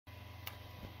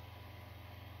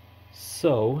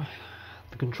So,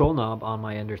 the control knob on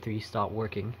my Ender 3 stopped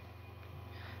working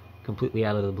completely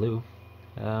out of the blue.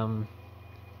 I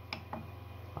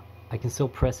can still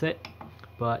press it,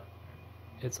 but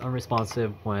it's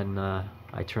unresponsive when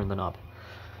I turn the knob.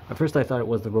 At first I thought it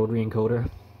was the rotary encoder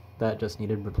that just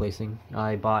needed replacing.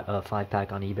 I bought a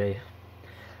 5-pack on eBay,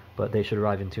 but they should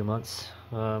arrive in 2 months.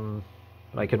 But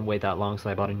I couldn't wait that long, so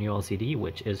I bought a new LCD,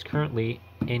 which is currently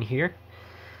in here.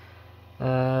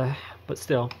 But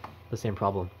still, the same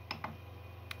problem.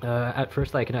 At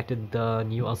first I connected the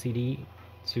new LCD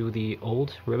to the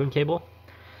old ribbon cable.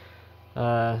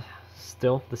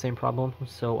 Still the same problem,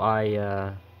 so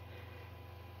I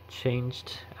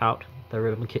changed out the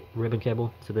ribbon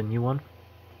cable to the new one.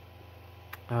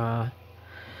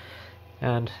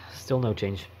 And still no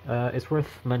change. It's worth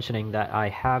mentioning that I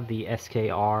have the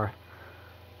SKR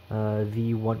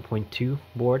V1.2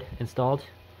 board installed,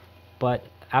 but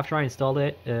after I installed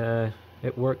it,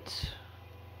 it worked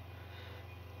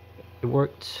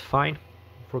fine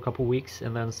for a couple weeks,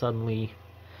 and then suddenly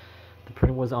the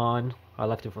printer was on. I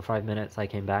left it for 5 minutes, I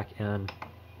came back, and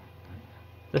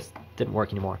this didn't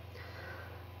work anymore.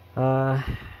 Yeah.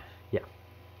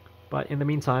 But in the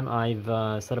meantime, I've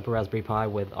set up a Raspberry Pi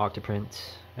with Octoprint,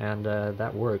 and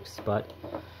that works, but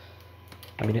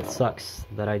I mean, it sucks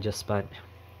that I just spent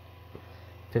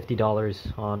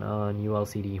 $50 on a new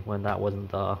LCD when that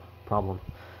wasn't the problem.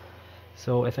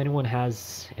 So if anyone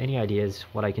has any ideas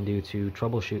what I can do to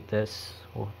troubleshoot this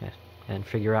and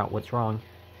figure out what's wrong,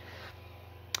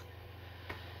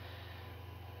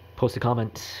 post a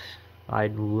comment.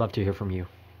 I'd love to hear from you.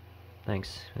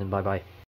 Thanks, and bye-bye.